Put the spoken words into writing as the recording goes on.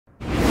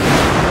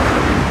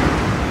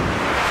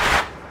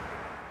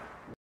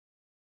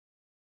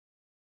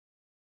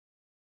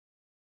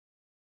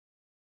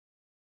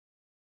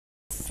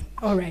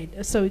All right,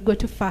 so we go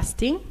to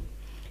fasting.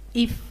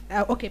 If,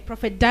 okay,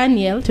 Prophet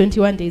Daniel,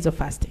 21 days of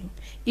fasting.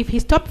 If he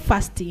stopped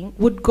fasting,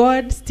 would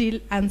God still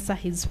answer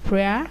his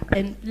prayer?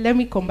 And let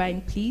me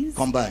combine, please.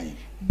 Combine.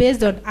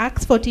 Based on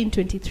Acts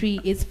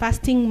 14:23, is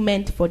fasting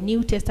meant for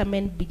New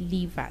Testament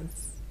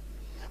believers?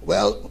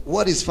 Well,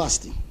 what is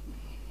fasting?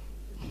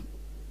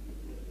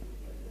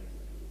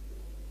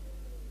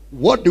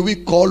 What do we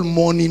call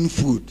morning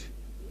food?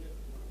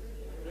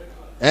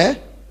 Eh?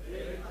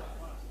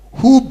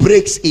 Who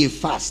breaks a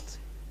fast?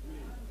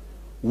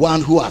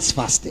 One who has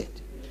fasted.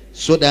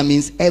 So that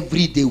means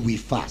every day we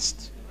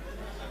fast.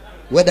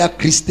 Whether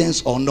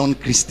Christians or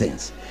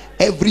non-Christians.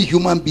 Every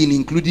human being,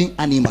 including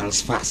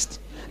animals, fast.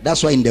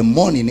 That's why in the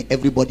morning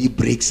everybody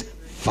breaks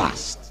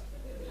fast.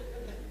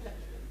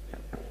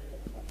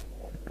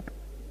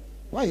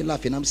 Why are you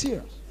laughing? I'm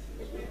serious.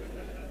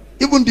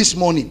 Even this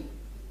morning,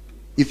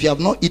 if you have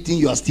not eaten,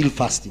 you are still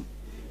fasting.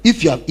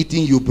 If you have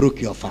eaten, you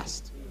broke your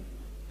fast.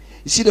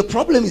 You see, the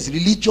problem is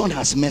religion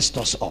has messed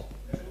us up.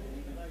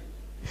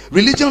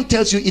 Religion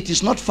tells you it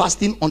is not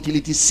fasting until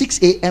it is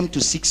 6 a.m.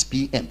 to 6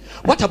 p.m.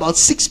 What about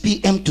 6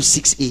 p.m. to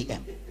 6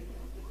 a.m.?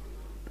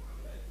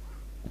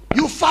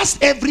 You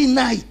fast every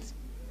night.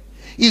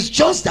 It's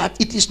just that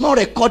it is not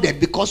recorded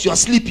because you are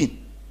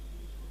sleeping.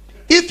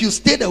 If you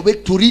stayed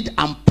awake to read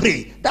and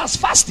pray, that's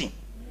fasting.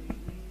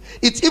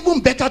 It's even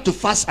better to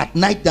fast at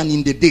night than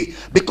in the day,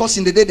 because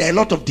in the day there are a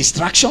lot of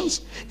distractions.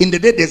 In the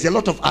day there's a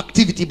lot of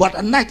activity, but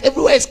at night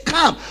everywhere is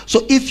calm.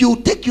 So if you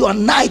take your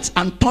nights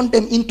and turn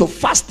them into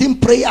fasting,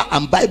 prayer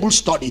and Bible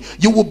study,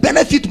 you will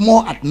benefit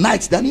more at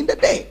night than in the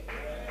day.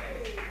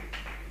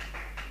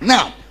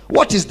 Now,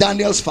 what is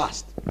Daniel's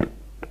fast?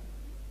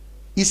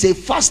 It's a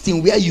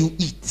fasting where you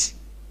eat.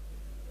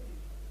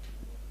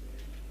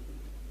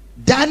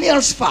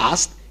 Daniel's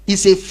fast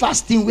is a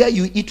fasting where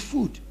you eat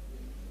food.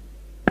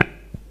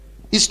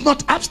 It's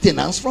not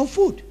abstinence from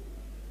food.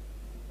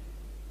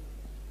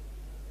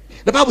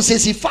 The Bible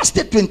says he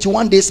fasted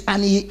 21 days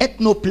and he ate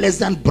no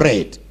pleasant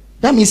bread.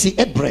 That means he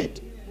ate bread.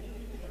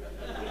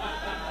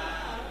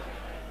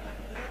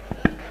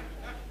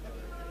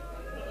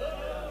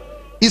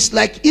 It's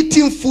like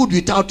eating food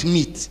without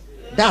meat.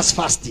 That's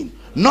fasting.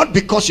 Not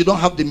because you don't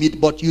have the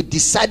meat, but you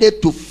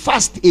decided to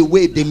fast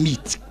away the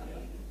meat.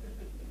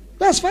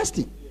 That's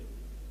fasting.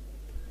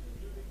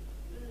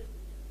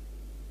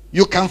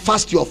 You can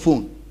fast your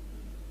phone.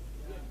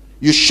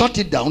 You shut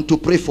it down to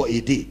pray for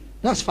a day.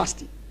 That's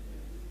fasting.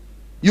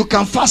 You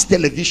can fast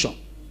television.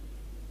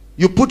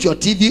 You put your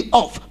TV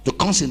off to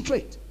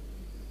concentrate.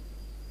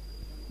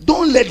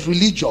 Don't let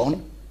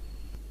religion.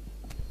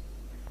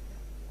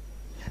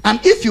 And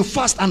if you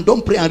fast and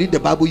don't pray and read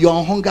the Bible, you're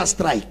on hunger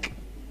strike.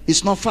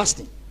 It's not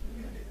fasting.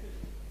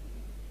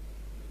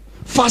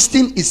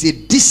 Fasting is a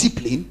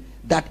discipline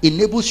that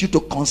enables you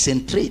to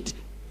concentrate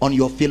on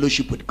your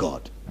fellowship with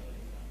God.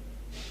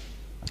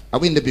 Are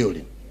we in the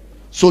building?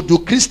 So do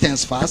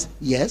Christians fast?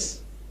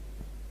 Yes.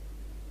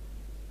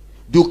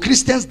 Do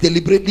Christians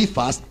deliberately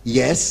fast?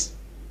 Yes.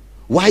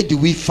 Why do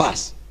we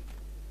fast?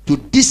 To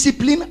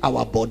discipline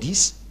our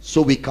bodies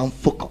so we can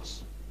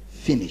focus.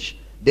 Finish.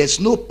 There's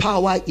no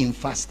power in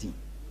fasting.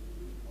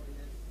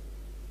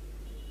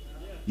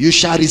 You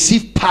shall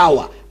receive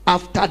power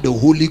after the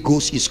Holy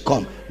Ghost is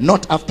come,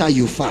 not after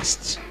you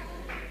fast.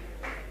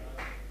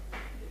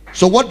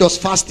 So what does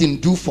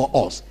fasting do for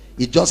us?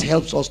 It just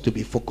helps us to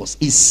be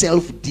focused. It's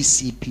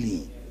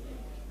self-discipline.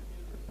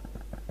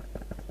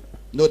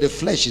 No, the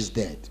flesh is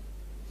dead.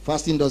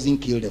 Fasting doesn't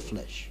kill the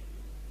flesh.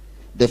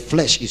 The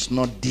flesh is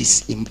not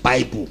this in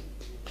Bible.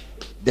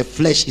 The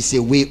flesh is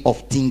a way of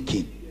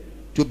thinking.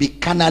 To be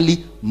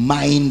carnally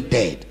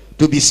minded.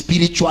 To be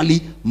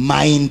spiritually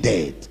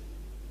minded.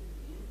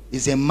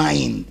 It's a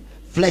mind.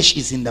 Flesh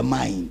is in the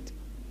mind.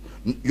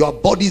 Your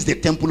body is the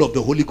temple of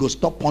the Holy Ghost.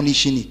 Stop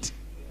punishing it.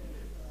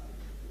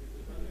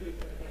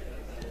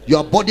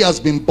 Your body has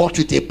been bought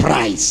with a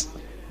price.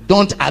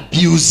 Don't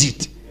abuse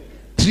it.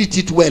 Treat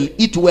it well,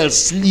 eat well,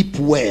 sleep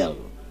well,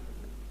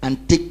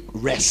 and take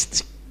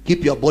rest.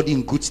 Keep your body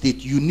in good state.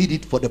 You need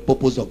it for the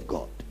purpose of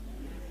God.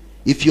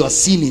 If you are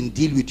sinning,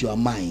 deal with your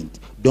mind.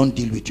 Don't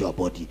deal with your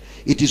body.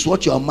 It is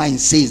what your mind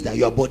says that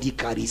your body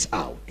carries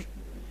out.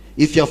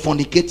 If you're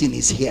fornicating,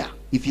 it's here.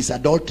 If it's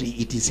adultery,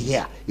 it is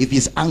here. If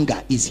it's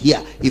anger, it's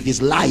here. If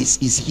it's lies,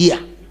 it's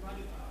here.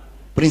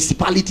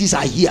 Principalities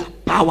are here.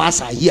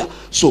 Powers are here.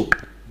 So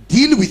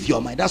deal with your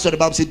mind. That's what the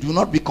Bible says. Do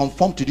not be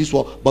conformed to this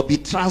world, but be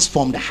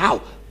transformed.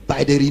 How?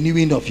 By the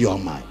renewing of your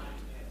mind.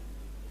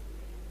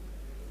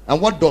 And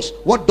what does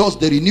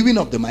the renewing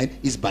of the mind?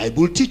 Is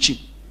Bible teaching.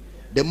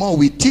 The more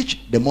we teach,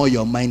 the more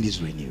your mind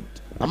is renewed.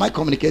 Am I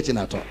communicating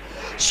at all?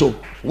 So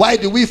why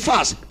do we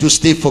fast? To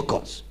stay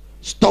focused.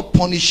 Stop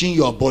punishing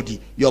your body.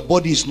 Your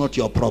body is not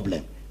your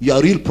problem.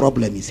 Your real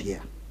problem is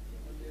here.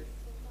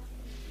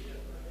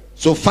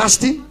 So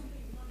fasting,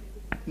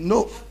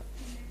 no,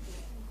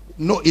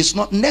 it's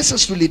not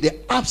necessarily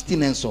the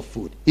abstinence of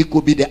food. It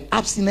could be the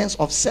abstinence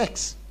of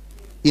sex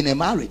in a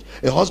marriage.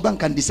 A husband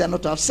can decide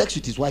not to have sex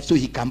with his wife so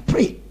he can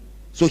pray.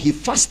 So he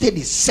fasted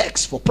his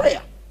sex for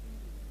prayer.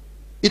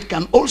 It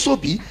can also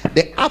be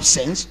the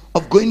absence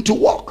of going to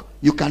work.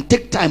 You can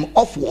take time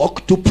off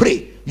work to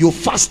pray. You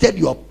fasted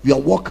your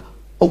work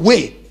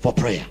away for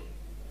prayer.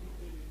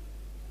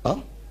 Huh?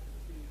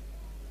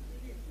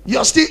 You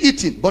are still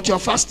eating, but you are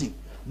fasting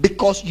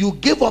because you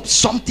gave up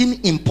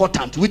something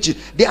important, which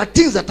is, there are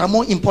things that are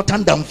more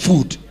important than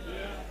food.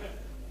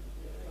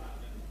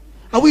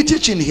 Are we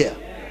teaching here?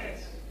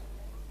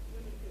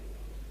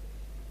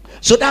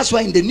 So that's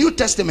why in the New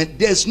Testament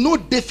there's no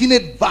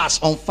definite verse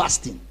on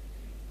fasting.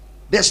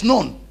 There's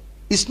none.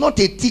 It's not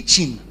a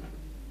teaching,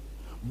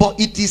 but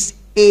it is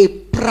a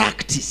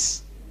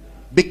practice,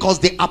 because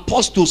the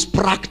apostles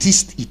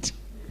practiced it.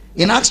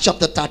 In Acts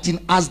chapter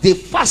 13, as they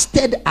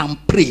fasted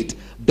and prayed,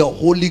 the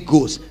Holy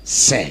Ghost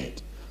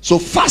said. So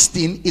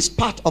fasting is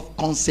part of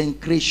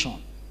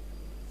consecration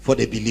for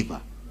the believer.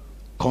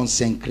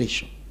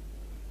 Consecration.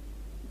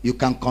 You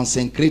can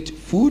consecrate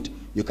food,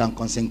 you can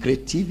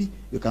consecrate TV,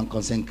 you can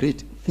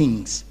consecrate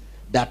things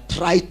that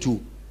try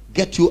to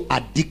get you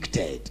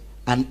addicted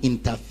and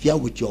interfere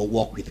with your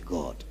walk with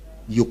God.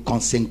 You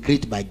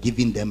consecrate by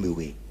giving them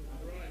away.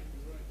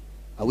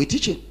 Are we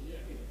teaching?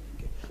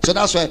 So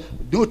that's why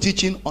no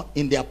teaching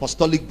in the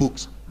apostolic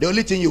books. The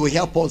only thing you will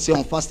hear Paul say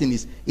on fasting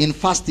is, in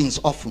fastings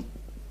often.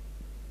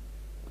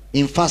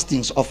 In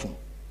fastings often.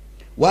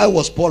 Why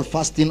was Paul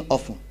fasting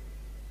often?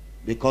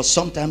 Because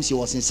sometimes he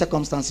was in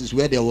circumstances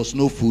where there was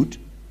no food,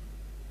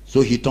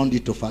 so he turned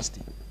it to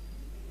fasting.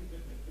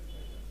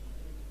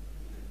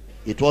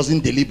 It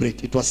wasn't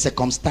deliberate, it was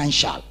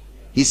circumstantial.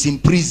 He's in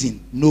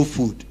prison, no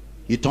food,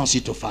 he turns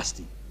it to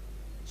fasting.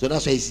 So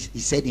that's why he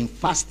said in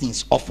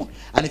fastings often.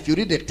 And if you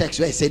read the text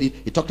where he said it,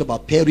 he talked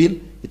about peril,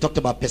 he talked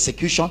about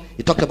persecution,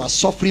 he talked about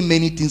suffering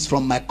many things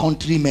from my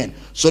countrymen.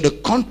 So the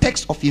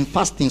context of in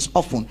fastings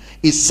often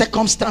is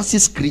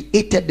circumstances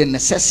created the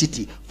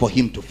necessity for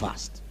him to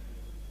fast.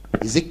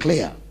 Is it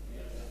clear?